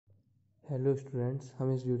Hello students,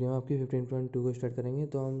 हम इस video में आपकी 15.2 को स्टार्ट करेंगे।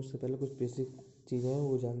 तो हम उससे पहले कुछ बेसिक चीज़ें हैं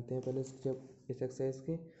वो जानते हैं। पहले जब इस एक्सरसाइज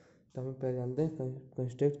के तो हम पहले जानते हैं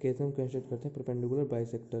कंस्ट्रक्ट, कैसे हम कंस्ट्रक्ट करते हैं परपेंडिकुलर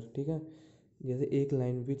बाइसेक्टर। ठीक है, जैसे एक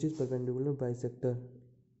line which is perpendicular bisector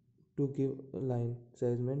to give line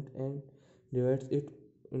segment and divides it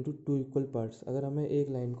into two equal parts. अगर हमें एक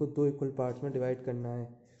लाइन को दो इक्वल पार्ट्स में डिवाइड करना है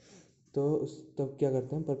तो तब क्या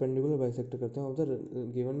करते हैं, परपेंडिकुलर बाइसेक्टर करते हैं of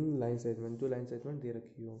the given line segment, जो लाइन सेगमेंट दे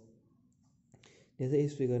रखी हो। जैसे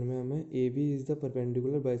इस फिगर में हमें A B is the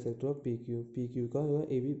perpendicular bisector of P Q का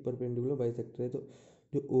ए बी परपेंडिकुलर बाइसेक्टर है। तो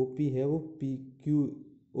जो ओ पी है वो पी क्यू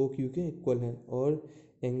ओ क्यू के इक्वल है, और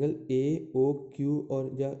एंगल ए ओ क्यू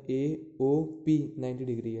और या ए ओ पी 90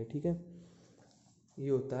 डिग्री है। ठीक है, ये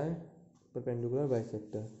होता है परपेंडिकुलर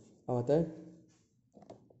बाइसेक्टर। अब आता है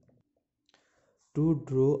to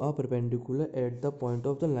draw a perpendicular at the point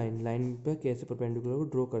of the line. Line पे कैसे परपेंडिकुलर को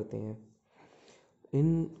ड्रॉ करते हैं।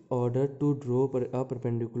 In order to draw a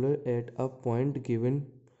perpendicular at a point given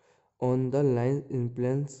on the line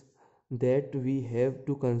implies that we have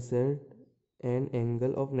to consider an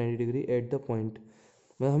angle of 90 degree at the point।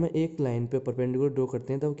 मतलब हमें एक line पे perpendicular draw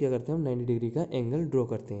करते हैं तब क्या करते हैं, हम 90 डिग्री का एंगल ड्रॉ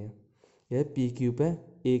करते हैं। यह पी क्यू पे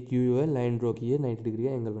ए क्यू जो है लाइन ड्रॉ की है 90 डिग्री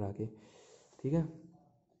का एंगल बना के। ठीक है,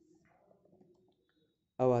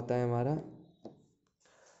 अब आता है हमारा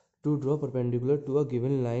to draw perpendicular to a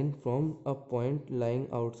given line from a point lying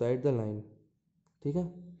outside the line. ठीक है,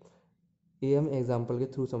 ये हम एग्जाम्पल के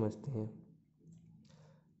थ्रू समझते हैं।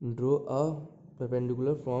 Draw a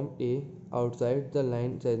perpendicular from A outside the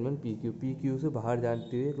line segment P Q से बाहर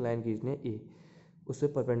जाती हुई एक लाइन खींचने ए, उससे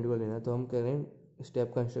परपेंडिकुलर लेना। तो हम करें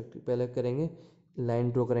स्टेप कंस्ट्रक्ट, पहले करेंगे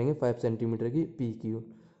लाइन ड्रॉ करेंगे 5 सेंटीमीटर की पी क्यू,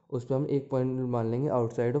 उस पर हम एक पॉइंट मान लेंगे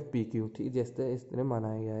आउटसाइड ऑफ पी क्यू। ठीक, जैसे इस तरह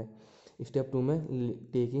माना गया है। स्टेप 2 में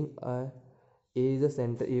taking a is the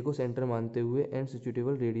centre, ए को सेंटर मानते हुए एंड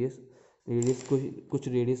सिचुएटेबल रेडियस, रेडियस को कुछ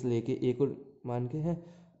रेडियस लेके ए को मान के है,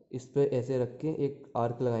 इस पर ऐसे रख के एक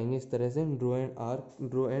आर्क लगाएंगे इस तरह से।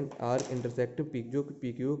 Draw and arc intersect P, जो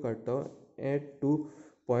पी क्यू को काटता हो एट टू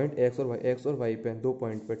पॉइंट एक्स और वाई पे, दो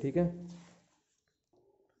पॉइंट पे। ठीक है,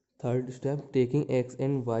 third step taking x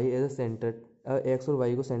and Y as a centre, x और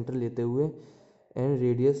वाई को सेंटर लेते हुए एंड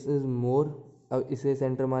रेडियस इज मोर। अब इसे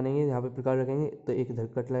सेंटर मानेंगे, यहाँ पे प्रकार रखेंगे तो एक इधर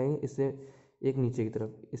कट लगाएंगे, इससे एक नीचे की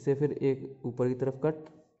तरफ, इससे फिर एक ऊपर की तरफ कट।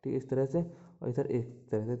 ठीक, इस तरह से, और इधर एक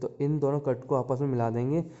तरह से। तो इन दोनों कट को आपस में मिला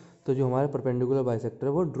देंगे तो जो हमारा परपेंडिकुलर बाइसेक्टर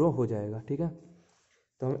है वो ड्रॉ हो जाएगा। ठीक है,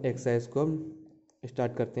 तो हम एक्सरसाइज को हम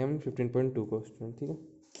स्टार्ट करते हैं हम 15.2 को स्टूडेंट। ठीक है,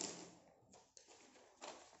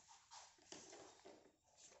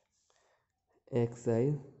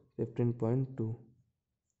 exercise 15.2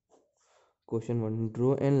 question 1,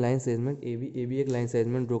 draw and line segment A B एक लाइन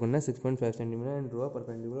सेगमेंट ड्रॉ करना है 6.5 centimetre and draw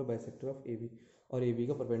perpendicular bisector of A B, और ए बी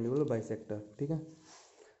का परपेंडिकुलर बाइसेक्टर। ठीक है,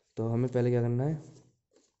 तो हमें पहले क्या करना है,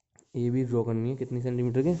 ए बी ड्रॉ करनी है कितनी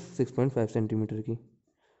सेंटीमीटर की, 6.5 सेंटीमीटर की।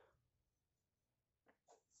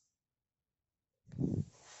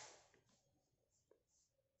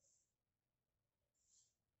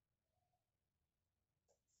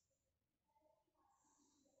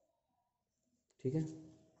 ठीक है,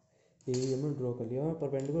 ए बी हमने ड्रॉ कर लिया। और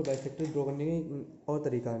परपेंडिकुलर बाइसेक्टर ड्रॉ करने का एक और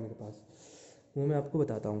तरीका है मेरे पास, वो मैं आपको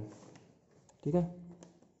बताता हूँ। ठीक है,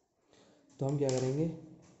 तो हम क्या करेंगे,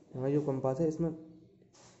 हमारा जो कंपास है इसमें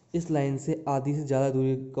इस लाइन से आधी से ज़्यादा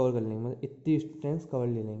दूरी कवर कर लेंगे, मतलब इतनी डिस्टेंस कवर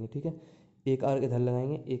ले लेंगे। ठीक है, एक आर्क इधर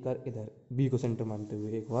लगाएंगे, एक आर्क इधर, बी को सेंटर मानते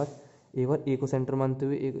हुए एक बार ए को सेंटर मानते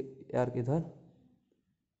हुए एक आर्क इधर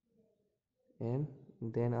एंड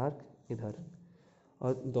देन आर्क इधर,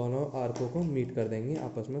 और दोनों आर्कों को मीट कर देंगे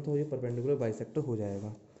आपस में, तो ये परपेंडिकुलर बाइसेक्टर हो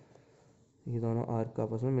जाएगा। ये दोनों आर्क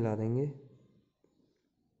आपस में मिला देंगे।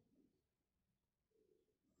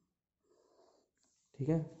 ठीक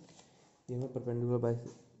है, ये मैं परपेंडिकुलर बाइस,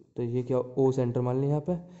 तो ये क्या, ओ सेंटर मान लें यहाँ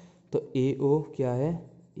पे। तो ए ओ क्या है,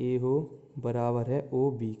 ए ओ बराबर है ओ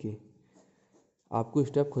बी के। आपको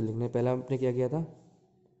स्टेप खुद लिखना है। पहला आपने क्या किया था,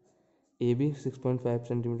 ए बी 6.5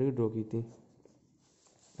 सेंटीमीटर की ड्रॉ की थी।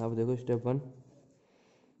 आप देखो step 1,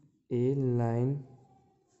 A line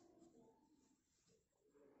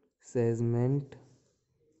segment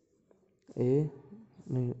A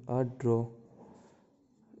नहीं आ draw,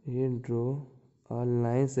 A draw uh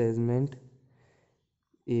line segment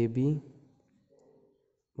A B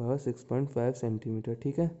बराबर 6.5 सेंटीमीटर।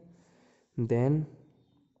 ठीक है, then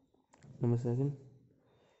number second,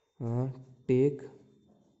 take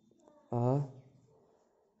uh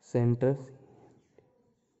centre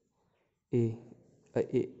A,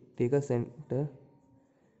 take a centre,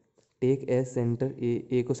 take as centre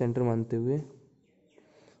ए को सेंटर मानते हुए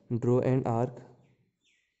draw an arc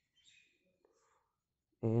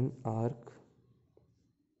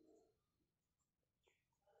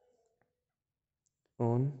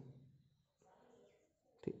on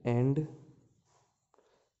and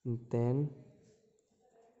then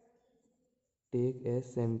take as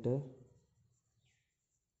centre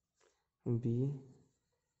B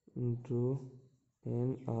draw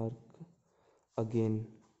an arc again.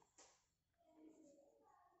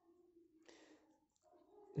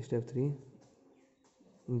 Step 3,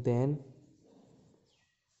 then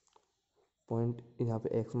point यहाँ पे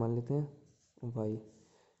x मान लेते हैं, Y,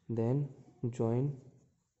 then join,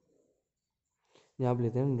 यहाँ पे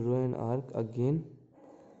लेते हैं draw an arc again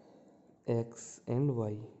x and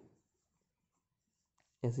Y,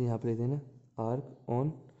 ऐसे यहाँ पे लेते हैं ना arc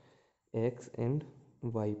on x and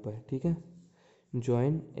Y पर, ठीक है।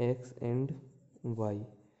 जॉइन एक्स एंड वाई,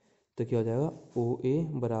 तो क्या हो जाएगा, ओ ए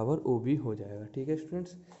बराबर ओ बी हो जाएगा, ठीक है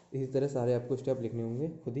स्टूडेंट्स। इसी तरह सारे आपको स्टेप लिखने होंगे,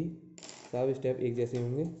 खुद ही सब स्टेप एक जैसे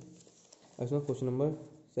होंगे। इसमें क्वेश्चन नंबर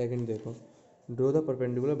 2 देखो, draw the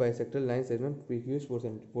perpendicular bisector line segment PQ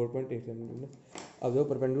 4.8 centimetre. अब जो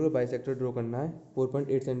परपेंडिकुलर बाइसेक्टर ड्रॉ करना है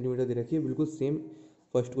 4.8 सेंटीमीटर दे रखी है, बिल्कुल सेम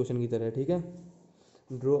फर्स्ट क्वेश्चन की तरह, ठीक है।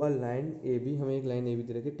 Draw a line A B, हमें एक लाइन ए बी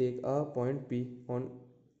दे रखी है, take a point P on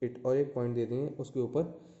it, और एक पॉइंट दे देंगे उसके ऊपर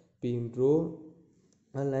P. Draw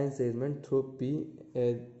a line segment through P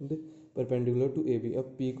and perpendicular to A B.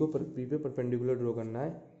 अब पी पे परपेंडिकुलर ड्रॉ करना है,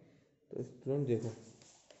 तो स्टूडेंट देखो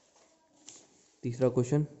तीसरा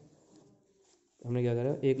क्वेश्चन हमने क्या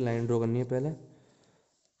करा, एक लाइन ड्रॉ करनी है पहले,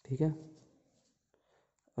 ठीक है।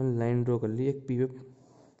 और लाइन ड्रॉ कर ली एक पी पे,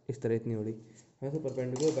 इस तरह इतनी बड़ी, हमें तो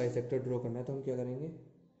परपेंडिकुलर बाइसेक्टर ड्रॉ करना है, तो हम क्या करेंगे,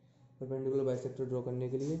 परपेंडिकुलर बाइसेक्टर ड्रॉ करने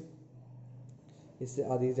के लिए इससे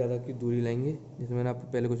आधी से ज़्यादा की दूरी लाएंगे, जैसे मैंने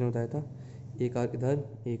आपको पहले क्वेश्चन बताया था, एक आर्क इधर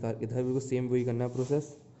एक आर्क इधर, बिल्कुल सेम वही करना है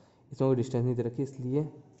प्रोसेस। इसमें कोई डिस्टेंस नहीं दे रखी, इसलिए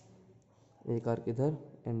एक आर्क इधर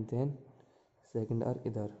एंड देन सेकंड आर्क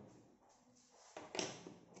इधर।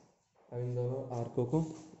 अब इन दोनों आर्कों को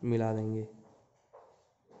मिला देंगे,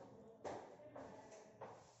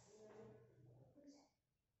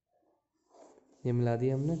 ये मिला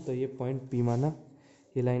दिया हमने, तो ये पॉइंट पी माना,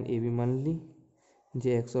 ये लाइन ए बी मान ली,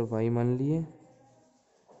 जे एक्स और वाई मान लिए,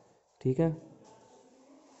 ठीक है।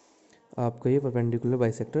 आपका ये परपेंडिकुलर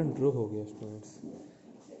बाइसेक्टर ड्रॉ हो गया स्टूडेंट्स।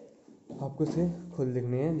 आपको इसे खुद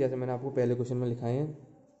लिखने हैं, जैसे मैंने आपको पहले क्वेश्चन में लिखाए हैं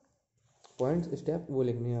पॉइंट्स स्टेप, वो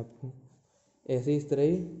लिखने हैं आपको ऐसे इस तरह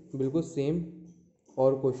ही बिल्कुल सेम।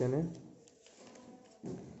 और क्वेश्चन है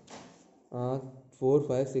 4,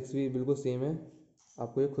 5, 6 भी बिल्कुल सेम है,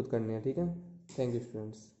 आपको ये खुद करने हैं, ठीक है। Thank you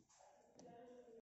students.